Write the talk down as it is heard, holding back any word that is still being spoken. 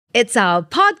It's our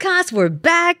podcast. We're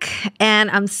back, and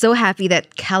I'm so happy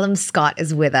that Calum Scott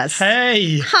is with us.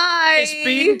 Hey. Hi. It's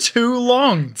been too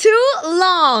long. Too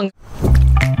long.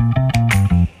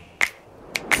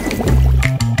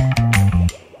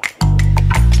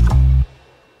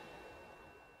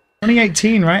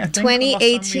 '18, right? I think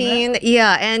 2018,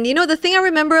 yeah. And you know, the thing I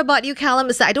remember about you, Calum,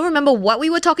 is that I don't remember what we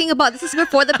were talking about. This is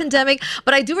before the pandemic,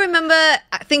 but I do remember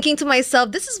thinking to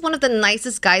myself, this is one of the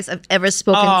nicest guys I've ever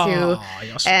spoken to.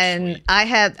 You're so and sweet. I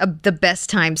had the best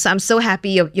time. So I'm so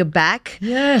happy you're back.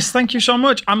 Yes, thank you so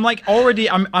much. I'm like already,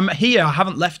 I'm here. I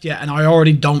haven't left yet, and I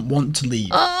already don't want to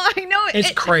leave. Oh, I know.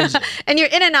 It's crazy. And you're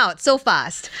in and out so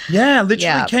fast. Yeah,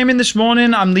 literally came in this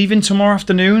morning. I'm leaving tomorrow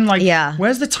afternoon. Like,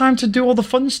 where's the time to do all the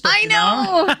fun stuff? I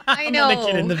know. I know. I'm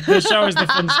only kidding. The show is the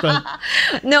fun stuff.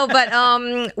 No, but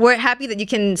we're happy that you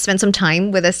can spend some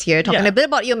time with us here talking a bit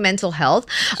about your mental health.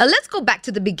 Let's go back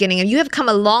to the beginning. You have come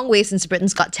a long way since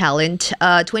Britain's Got Talent,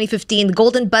 2015, the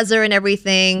Golden Buzzer and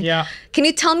everything. Yeah. Can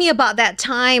you tell me about that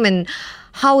time and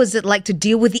how is it like to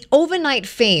deal with the overnight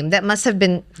fame? That must have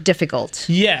been difficult.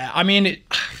 Yeah, I mean,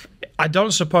 I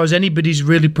don't suppose anybody's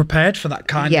really prepared for that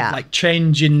kind of like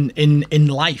change in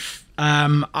life.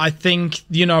 I think,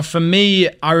 you know, for me,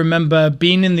 I remember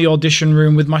being in the audition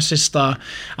room with my sister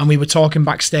and we were talking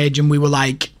backstage and we were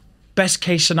like, best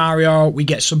case scenario, we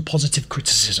get some positive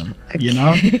criticism, you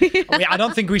know? I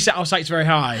don't think we set our sights very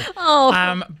high.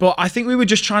 But I think we were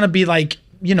just trying to be like,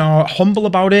 you know, humble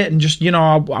about it and just, you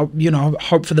know,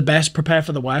 hope for the best, prepare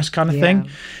for the worst kind of thing.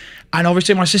 And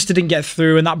obviously my sister didn't get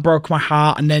through and that broke my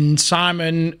heart. And then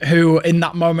Simon, who in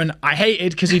that moment I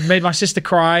hated because he'd made my sister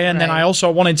cry. And then I also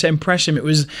wanted to impress him. It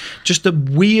was just a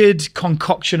weird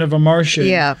concoction of emotion.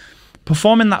 Yeah.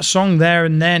 Performing that song there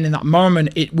and then in that moment,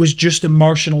 it was just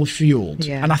emotional fueled.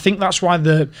 Yeah. And I think that's why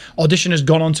the audition has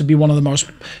gone on to be one of the most,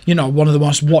 you know, one of the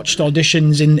most watched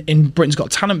auditions in Britain's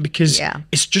Got Talent because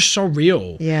it's just so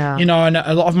real. Yeah. You know, and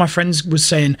a lot of my friends was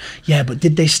saying, yeah, but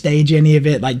did they stage any of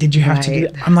it? Like, did you have to do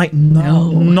it? I'm like,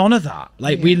 no, none of that.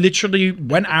 Like, we literally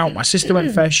went out. My sister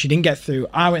went first. She didn't get through.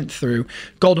 I went through.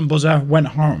 Golden Buzzer, went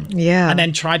home. Yeah. And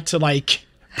then tried to like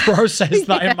process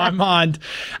that in my mind,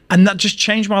 and that just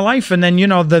changed my life. And then, you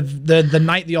know, the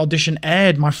night the audition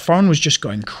aired, my phone was just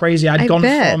going crazy. I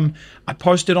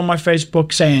posted on my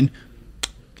Facebook saying,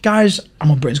 guys,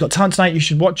 I'm on Britain's Got Talent tonight, you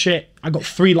should watch it. I got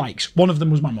 3 likes. One of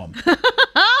them was my mom.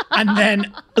 And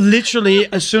then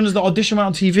literally as soon as the audition went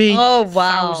on TV,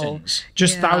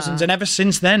 thousands. And ever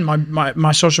since then,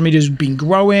 my social media has been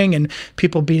growing and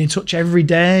people being in touch every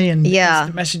day and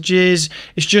instant messages.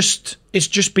 It's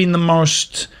just been the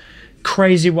most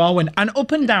crazy whirlwind and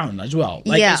up and down as well.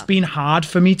 Like it's been hard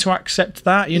for me to accept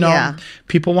that, you know,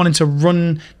 people wanting to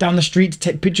run down the street to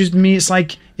take pictures of me. It's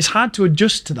like, it's hard to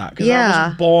adjust to that because I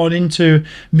wasn't born into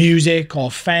music or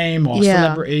fame or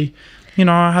celebrity. You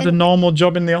know, I had a normal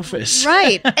job in the office.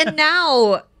 Right. And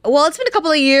now, well, it's been a couple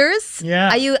of years. Yeah.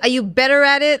 Are you better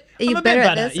at it? Are you better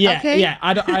at this? Yeah. Okay. Yeah.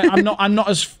 I'm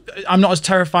not as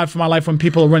terrified for my life when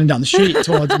people are running down the street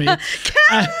towards me.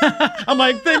 I'm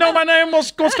like, they know my name.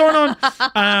 What's going on?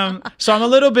 So I'm a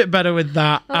little bit better with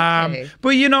that. But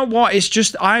you know what? It's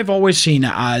just, I've always seen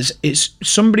it as it's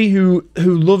somebody who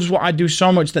loves what I do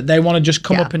so much that they want to just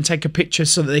come up and take a picture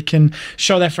so that they can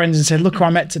show their friends and say, look who I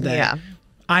met today. Yeah.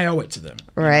 I owe it to them.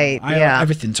 Right. I owe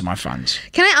everything to my fans.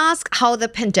 Can I ask how the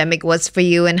pandemic was for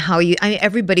you and how you, I mean,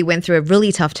 everybody went through a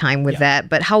really tough time with that,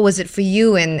 but how was it for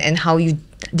you and how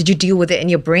did you deal with it in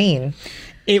your brain?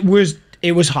 It was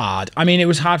hard. I mean, it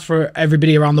was hard for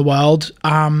everybody around the world.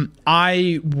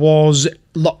 I was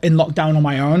in lockdown on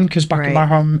my own because back in my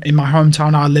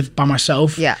hometown, I lived by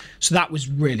myself. Yeah. So that was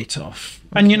really tough.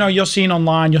 And, you know, you're seeing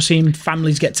online, you're seeing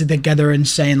families get together and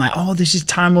saying like, oh, this is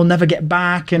time we'll never get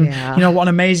back. And, you know, what an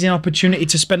amazing opportunity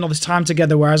to spend all this time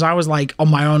together. Whereas I was like on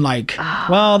my own, like,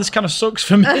 well, this kind of sucks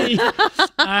for me.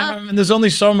 And there's only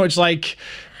so much like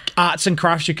arts and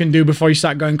crafts you can do before you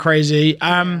start going crazy.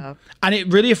 And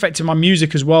it really affected my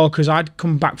music as well because I'd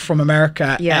come back from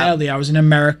America early. I was in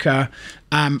America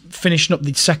finishing up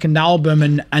the second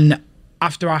album. And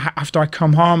after I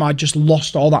come home, I just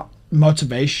lost all that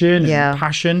motivation and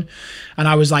passion, and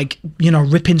I was like, you know,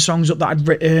 ripping songs up that I'd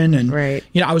written, and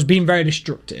you know, I was being very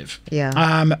destructive.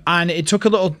 And it took a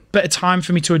little bit of time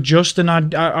for me to adjust, and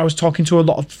I was talking to a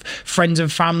lot of friends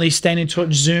and family, staying in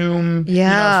touch, Zoom, you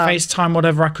know, FaceTime,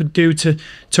 whatever I could do to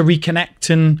reconnect.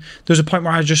 And there was a point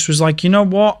where I just was like, you know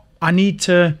what, I need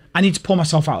to pull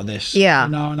myself out of this. Yeah.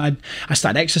 You know, and I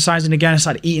started exercising again. I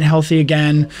started eating healthy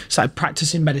again. Started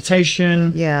practicing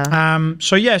meditation. Yeah.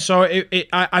 So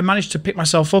I managed to pick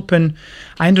myself up, and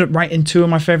I ended up writing 2 of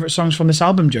my favorite songs from this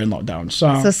album during lockdown.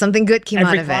 So something good came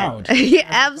out of crowd. it. Yeah,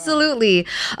 absolutely.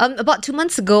 About 2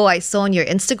 months ago, I saw on your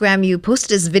Instagram you posted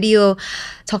this video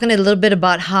talking a little bit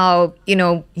about how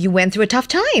you went through a tough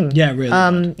time. Yeah,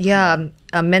 really.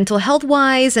 Mental health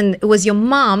wise, and it was your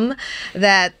mom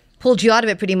that pulled you out of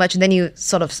it pretty much, and then you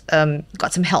sort of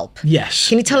got some help. Yes.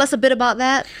 Can you tell us a bit about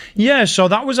that? Yeah, so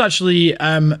that was actually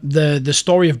the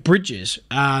story of Bridges,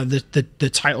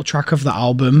 the title track of the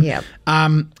album. Yeah.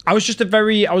 I was a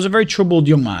very troubled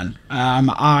young man.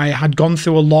 I had gone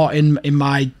through a lot in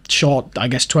my short, I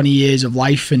guess, 20 years of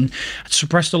life, and had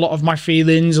suppressed a lot of my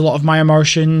feelings, a lot of my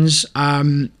emotions,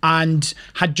 and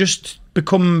had just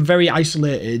become very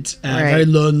isolated, very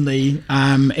lonely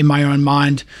in my own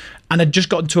mind. And I'd just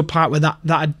gotten to a part where that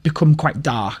had become quite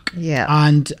dark. Yeah.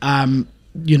 And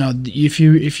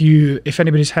if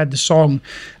anybody's heard the song,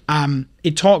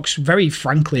 it talks very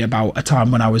frankly about a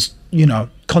time when I was,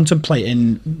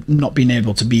 contemplating not being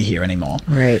able to be here anymore.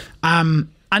 Right. And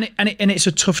it's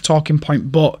a tough talking point,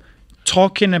 but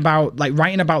talking about, like,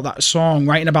 writing about that song,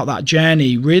 writing about that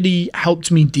journey really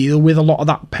helped me deal with a lot of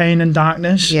that pain and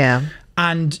darkness. Yeah.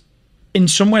 And in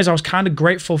some ways I was kind of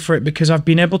grateful for it, because I've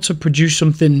been able to produce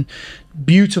something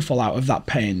beautiful out of that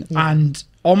pain. And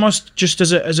almost just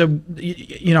as a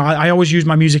I always use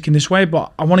my music in this way,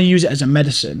 but I want to use it as a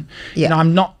medicine.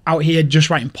 I'm not out here just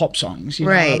writing pop songs.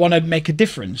 Right. I want to make a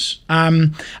difference.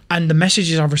 And the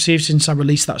messages I've received since I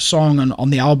released that song on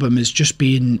the album has just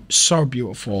been so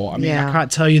beautiful. I mean, I can't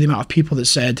tell you the amount of people that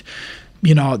said,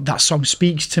 that song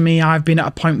speaks to me. I've been at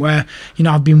a point where,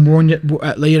 I've been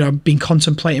worried, been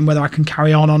contemplating whether I can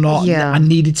carry on or not. Yeah. I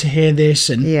needed to hear this.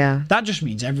 And that just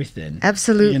means everything.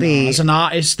 Absolutely. As an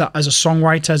artist, as a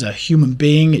songwriter, as a human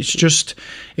being,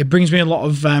 it brings me a lot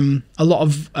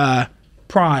of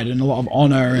pride and a lot of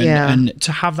honor, and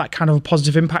to have that kind of a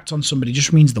positive impact on somebody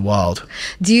just means the world.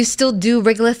 Do you still do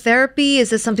regular therapy?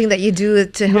 Is this something that you do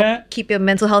to help keep your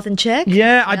mental health in check?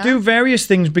 I do various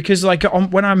things, because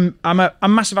when I'm a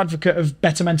massive advocate of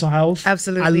better mental health.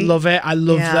 Absolutely. I love it. I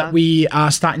love that we are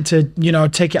starting to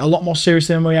take it a lot more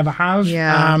seriously than we ever have.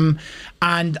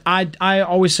 And I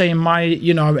always say in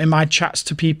my chats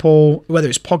to people, whether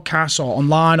it's podcasts or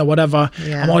online or whatever,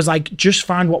 I'm always like, just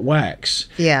find what works.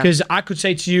 Because I could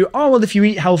say to you, oh, well, if you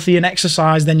eat healthy and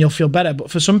exercise, then you'll feel better.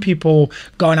 But for some people,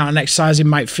 going out and exercising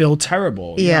might feel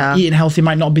terrible. Eating healthy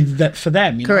might not be for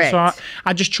them. Correct. So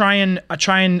I just try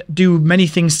and do many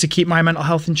things to keep my mental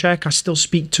health in check. I still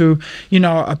speak to,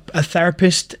 a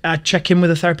therapist. I check in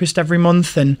with a therapist every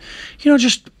month, and,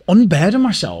 just unburden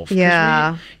myself.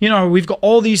 We've got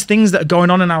all these things that are going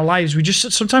on in our lives.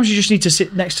 Sometimes you just need to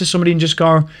sit next to somebody and just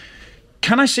go,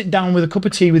 can I sit down with a cup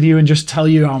of tea with you and just tell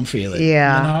you how I'm feeling?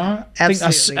 I think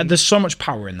there's so much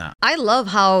power in that. I love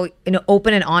how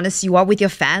open and honest you are with your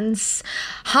fans.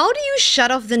 How do you shut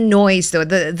off the noise, though?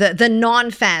 The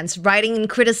non-fans writing and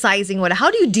criticizing. How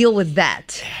do you deal with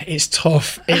that? It's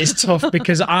tough. It's tough,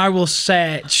 because I will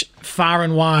search far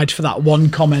and wide for that one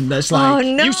comment that's like,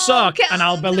 you suck, and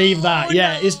I'll believe that.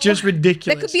 It's just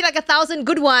ridiculous. There could be like 1,000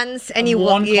 good ones, and you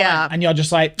one comment, and you're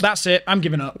just like, that's it, I'm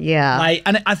giving up.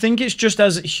 And I think it's just,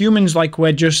 as humans, like,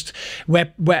 we're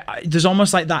there's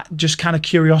almost like that just kind of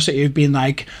curiosity of being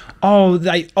like, oh,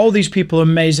 all these people are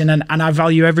amazing, and I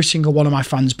value every single one of my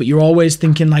fans, but you're always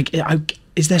thinking like,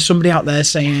 is there somebody out there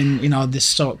saying, this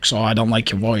sucks, or I don't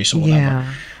like your voice, or whatever.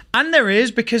 And there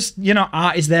is, because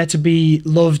art is there to be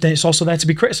loved, and it's also there to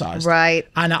be criticized. Right.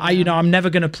 And I'm never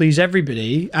going to please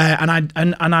everybody, and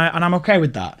I'm okay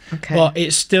with that. Okay. But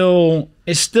it still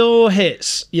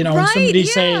hits, when somebody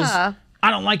says, I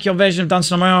don't like your version of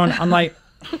Dancing on My Own. I'm like,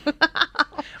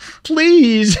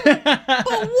 please. But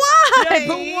why?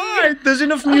 But why? There's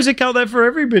enough music out there for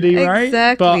everybody, right?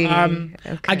 Exactly.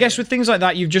 But I guess with things like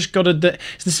that, you've just got to.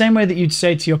 It's the same way that you'd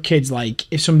say to your kids,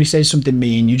 like, if somebody says something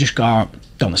mean, you just go,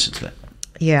 don't listen to it.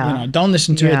 Don't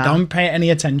listen to it. Don't pay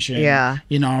any attention.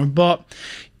 But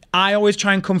I always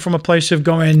try and come from a place of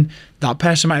going, that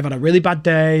person might have had a really bad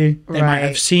day. They might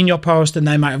have seen your post, and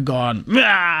they might have gone,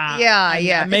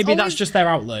 and maybe that's just their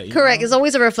outlet. Correct. It's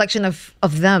always a reflection of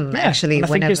them, actually. I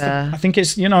think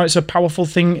it's it's a powerful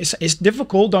thing. It's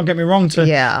difficult, don't get me wrong,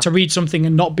 to read something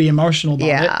and not be emotional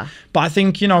about it. But I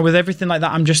think, with everything like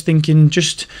that, I'm just thinking,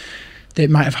 they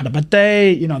might have had a bad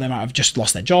day, they might have just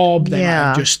lost their job, they might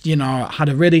have just, had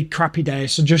a really crappy day.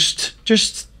 So just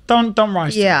don't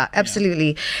rise. Yeah,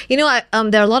 absolutely. You know,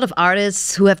 there are a lot of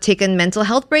artists who have taken mental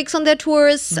health breaks on their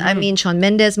tours. I mean, Shawn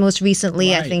Mendes most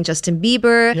recently. I think Justin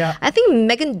Bieber. Yeah. I think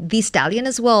Megan Thee Stallion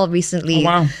as well recently. Oh,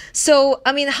 wow. So,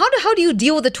 I mean, how do you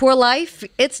deal with the tour life?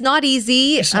 It's not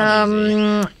easy. It's not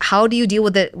easy. How do you deal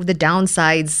with the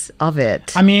downsides of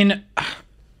it? I mean,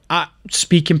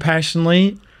 speaking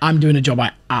personally, I'm doing a job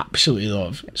I absolutely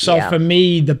love. So for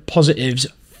me, the positives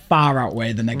far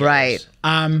outweigh the negatives.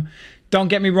 Right. Don't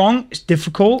get me wrong, it's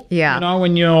difficult. Yeah. You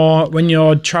know, when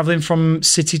you're traveling from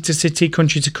city to city,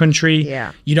 country to country,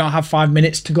 you don't have 5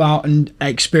 minutes to go out and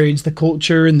experience the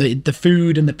culture and the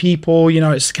food and the people. You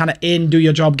know, it's kind of in, do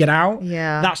your job, get out.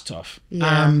 Yeah. That's tough.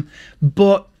 Yeah.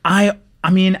 But I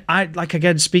mean, like,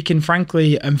 again, speaking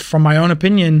frankly and from my own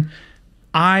opinion,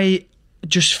 I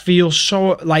just feel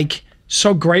so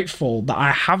grateful that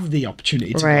I have the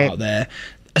opportunity to go out there,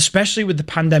 especially with the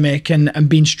pandemic and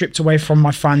being stripped away from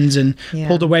my fans and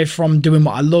pulled away from doing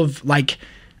what I love. Like,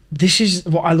 this is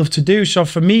what I love to do. So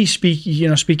for me,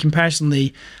 speaking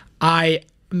personally,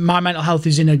 my mental health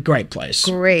is in a great place.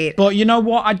 Great. But you know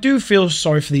what? I do feel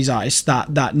sorry for these artists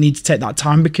that need to take that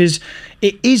time, because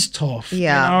it is tough.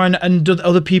 Yeah. You know, and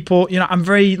other people, you know, I'm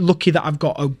very lucky that I've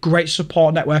got a great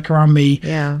support network around me.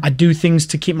 Yeah. I do things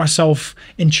to keep myself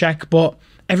in check, but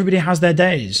everybody has their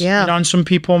days. Yeah. You know, and some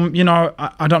people, you know,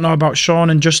 I don't know about Shawn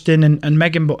and Justin and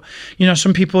Megan, but, you know,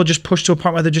 some people just push to a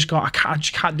point where they just go, I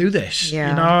just can't do this. Yeah.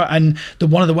 You know, and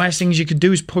one of the worst things you could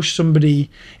do is push somebody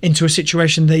into a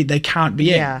situation they can't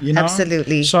be in. You know?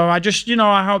 Absolutely. So I just, you know,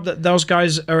 I hope that those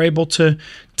guys are able to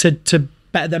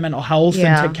better their mental health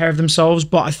and take care of themselves.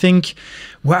 But I think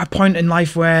we're at a point in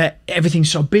life where everything's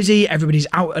so busy, everybody's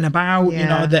out and about, you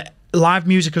know, that live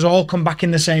music has all come back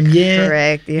in the same year.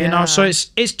 Correct. Yeah. You know, so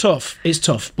it's tough. It's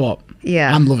tough, but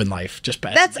I'm loving life just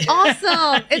better. That's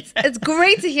awesome. It's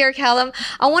great to hear, Calum.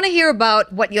 I want to hear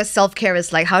about what your self-care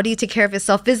is like. How do you take care of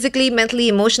yourself physically, mentally,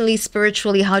 emotionally,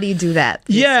 spiritually? How do you do that?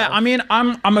 Yeah, I mean,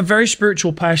 I'm a very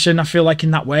spiritual person. I feel like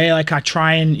in that way, like I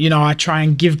try and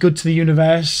give good to the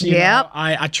universe. You know?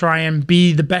 I try and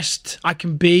be the best I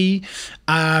can be.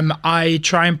 I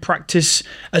try and practice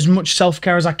as much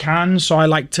self-care as I can. So I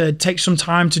like to take some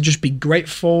time to just be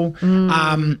grateful.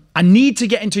 I need to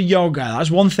get into yoga. That's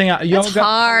one thing. Yoga,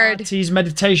 hard. Pilates,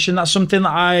 meditation. That's something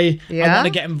that I want to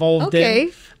get involved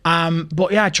in.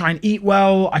 But yeah, I try and eat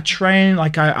well. I train.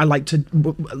 Like I like to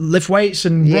lift weights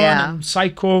and run and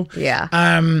cycle.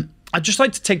 I just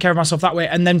like to take care of myself that way.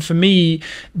 And then for me,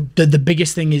 the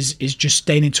biggest thing is just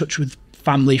staying in touch with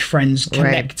family, friends,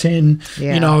 connecting,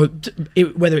 you know,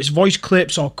 whether it's voice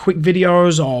clips or quick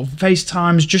videos or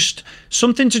FaceTimes, just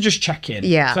something to just check in.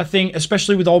 So I think,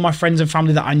 especially with all my friends and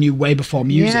family that I knew way before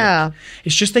music,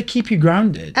 it's just they keep you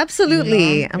grounded.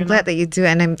 Absolutely. I'm glad that you do.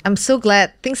 And I'm so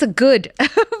glad things are good.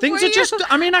 Things are just,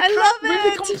 I mean, I can't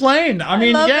really complain. I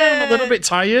mean, I'm a little bit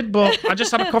tired, but I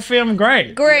just had a coffee. I'm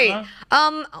great. Great. You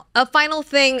know? A final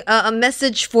thing, a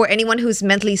message for anyone who's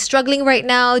mentally struggling right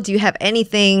now. Do you have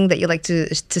anything that you'd like to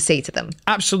say to them?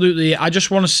 Absolutely. I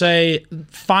just want to say,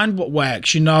 find what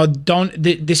works. You know,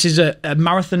 this is a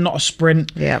marathon, not a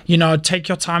sprint. You know, take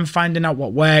your time finding out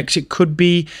what works. It could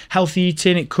be healthy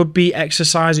eating. It could be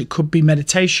exercise. It could be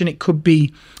meditation. It could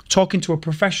be talking to a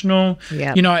professional.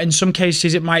 You know, in some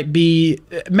cases it might be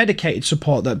medicated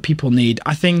support that people need.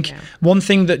 I think one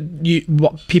thing that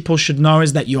what people should know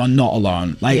is that you are not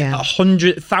alone. Like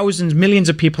 100,000, thousands, millions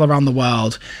of people around the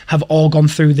world have all gone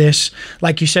through this.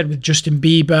 Like you said, with Justin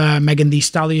Bieber, Megan Thee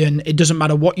Stallion, it doesn't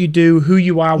matter what you do, who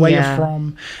you are, where you're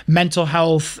from. Mental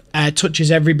health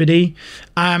touches everybody.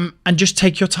 And just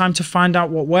take your time to find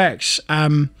out what works.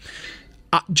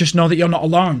 Just know that you're not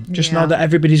alone. Just know that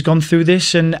everybody's gone through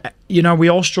this, and you know, we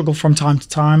all struggle from time to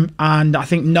time. And I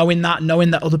think knowing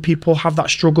that other people have that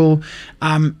struggle,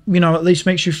 you know, at least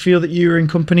makes you feel that you're in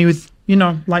company with, you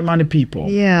know, like-minded people.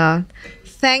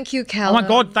 Thank you, Calum. Oh my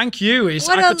God, thank you. I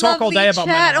could talk all day about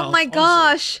mental health. Oh my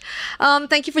gosh.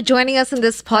 Thank you for joining us in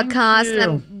this podcast. And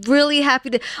I'm really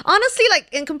happy to, honestly, like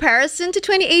in comparison to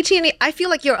 2018, I feel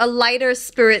like you're a lighter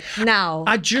spirit now.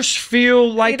 I just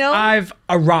feel like, you know, I've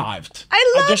arrived.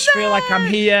 I just feel like I'm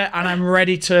here and I'm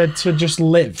ready to just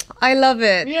live. I love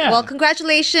it. Well,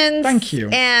 congratulations. Thank you.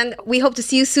 And we hope to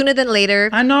see you sooner than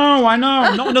later. I know.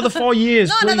 Not another 4 years,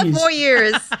 Not please. another 4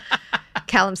 years.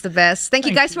 Calum's the best. Thank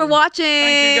you guys for watching.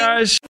 Thank you guys.